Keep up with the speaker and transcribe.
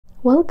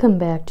Welcome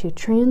back to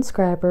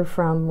Transcriber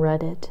from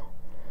Reddit.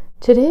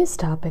 Today's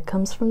topic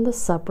comes from the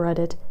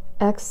subreddit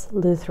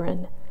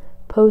exLutheran,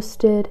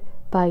 posted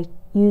by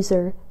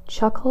user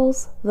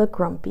Chuckles the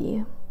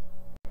Grumpy.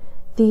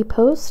 The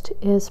post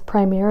is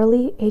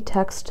primarily a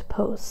text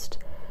post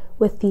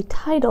with the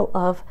title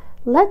of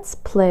Let's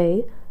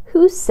Play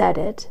Who Said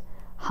It?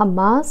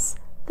 Hamas,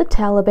 the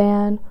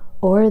Taliban,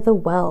 or the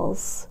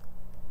WELS?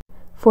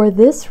 For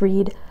this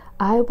read,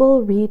 I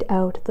will read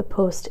out the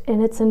post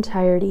in its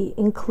entirety,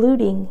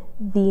 including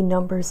the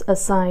numbers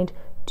assigned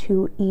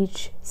to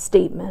each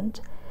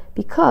statement,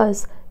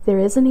 because there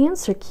is an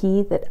answer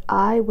key that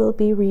I will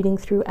be reading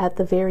through at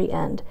the very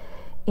end,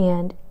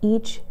 and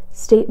each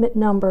statement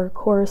number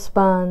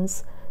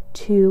corresponds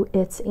to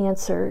its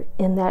answer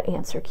in that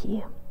answer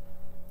key.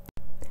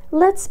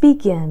 Let's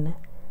begin.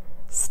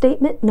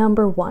 Statement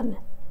number 1.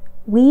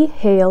 We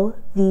hail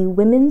the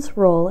women's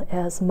role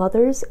as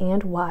mothers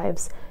and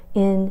wives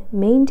in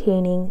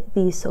maintaining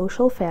the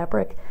social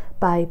fabric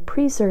by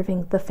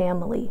preserving the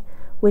family,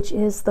 which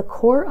is the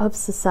core of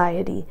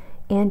society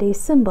and a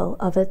symbol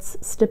of its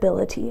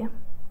stability.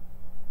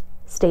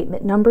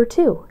 Statement number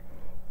 2.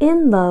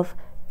 In love,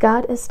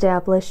 God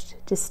established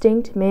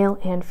distinct male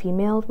and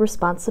female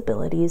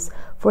responsibilities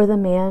for the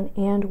man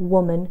and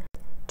woman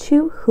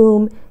to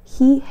whom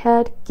He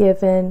had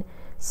given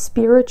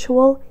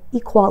spiritual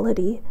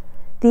equality.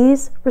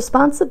 These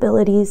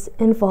responsibilities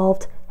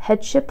involved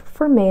headship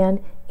for man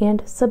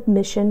and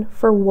submission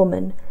for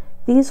woman.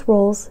 These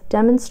roles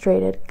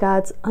demonstrated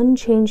God's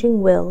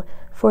unchanging will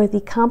for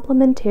the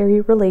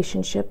complementary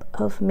relationship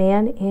of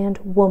man and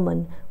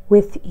woman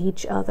with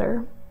each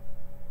other.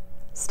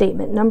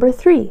 Statement number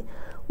 3.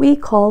 We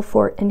call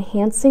for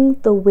enhancing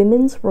the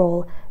women's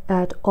role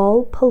at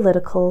all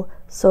political,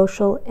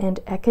 social, and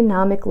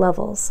economic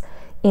levels,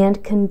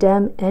 and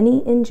condemn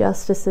any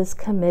injustices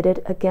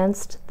committed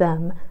against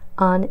them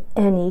on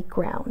any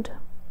ground.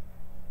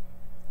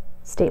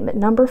 Statement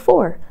number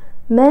 4.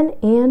 Men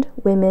and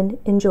women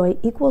enjoy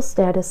equal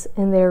status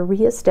in their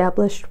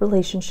re-established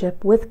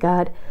relationship with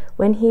God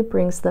when He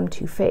brings them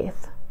to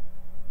faith.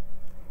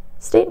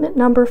 Statement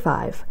number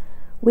 5.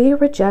 We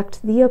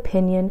reject the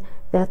opinion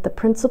that the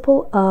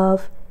principle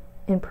of,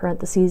 in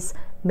parentheses,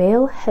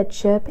 male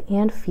headship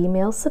and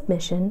female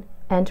submission,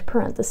 end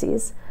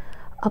parentheses,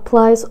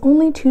 applies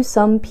only to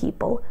some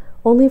people,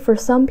 only for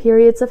some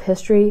periods of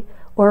history,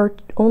 or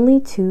only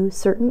to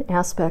certain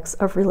aspects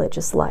of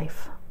religious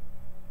life.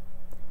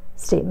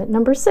 Statement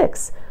number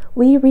 6.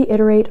 We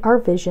reiterate our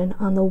vision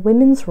on the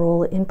women's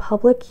role in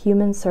public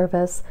human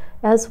service,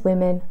 as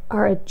women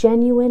are a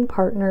genuine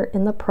partner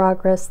in the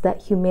progress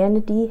that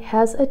humanity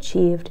has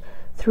achieved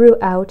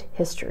throughout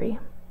history.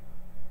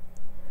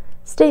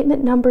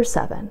 Statement number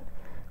 7.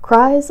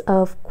 Cries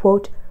of,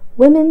 quote,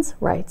 women's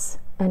rights,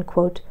 end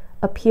quote,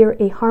 appear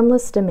a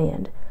harmless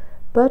demand,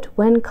 but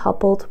when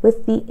coupled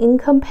with the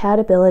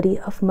incompatibility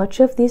of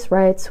much of these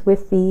rights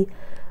with the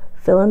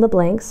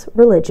fill-in-the-blanks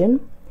religion,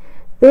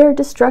 their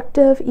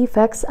destructive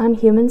effects on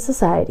human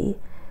society,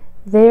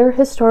 their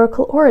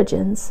historical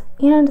origins,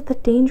 and the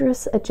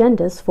dangerous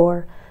agendas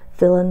for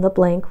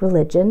fill-in-the-blank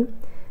religion,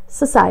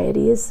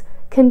 societies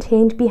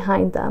contained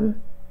behind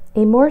them,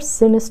 a more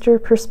sinister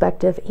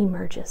perspective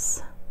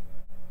emerges.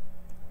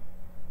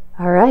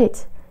 All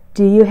right,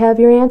 do you have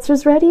your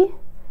answers ready?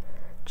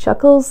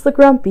 Chuckles the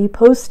Grumpy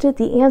posted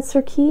the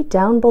answer key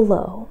down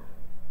below,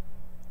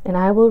 and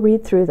I will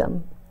read through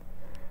them.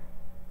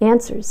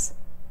 Answers.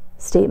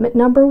 Statement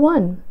number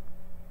 1,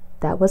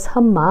 that was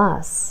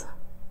Hamas.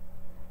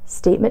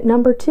 Statement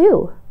number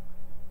 2,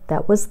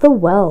 that was the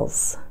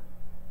WELS.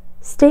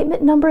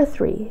 Statement number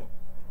 3,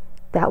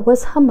 that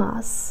was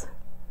Hamas.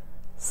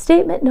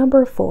 Statement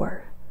number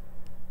 4,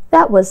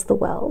 that was the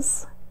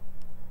WELS.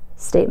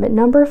 Statement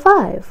number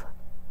 5,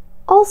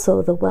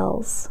 also the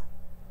WELS.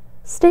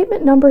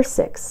 Statement number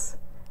 6,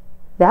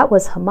 that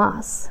was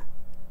Hamas.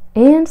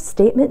 And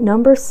statement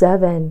number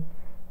 7,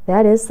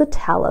 that is the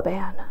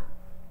Taliban.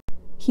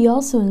 He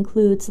also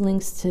includes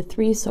links to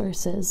 3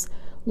 sources.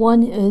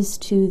 One is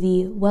to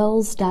the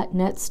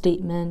WELS.net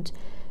statement,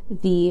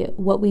 the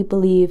What We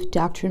Believe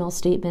Doctrinal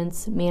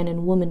Statements, Man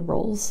and Woman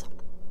Roles.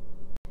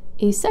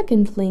 A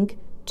second link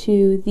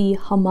to the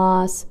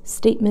Hamas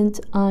Statement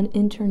on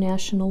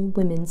International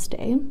Women's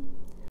Day.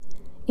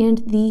 And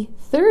the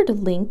third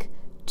link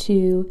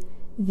to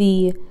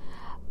the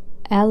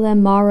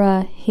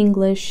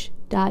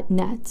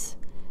alamarahinglish.net,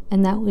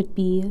 and that would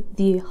be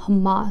the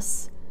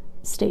Hamas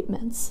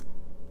statements.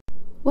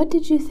 What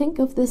did you think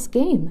of this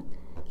game?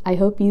 I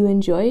hope you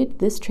enjoyed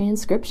this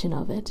transcription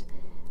of it,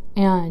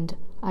 and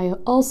I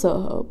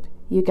also hope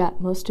you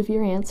got most of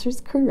your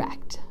answers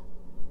correct.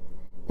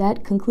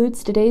 That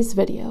concludes today's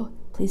video.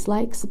 Please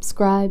like,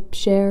 subscribe,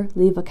 share,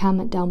 leave a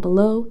comment down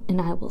below, and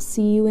I will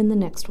see you in the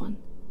next one.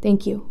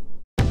 Thank you.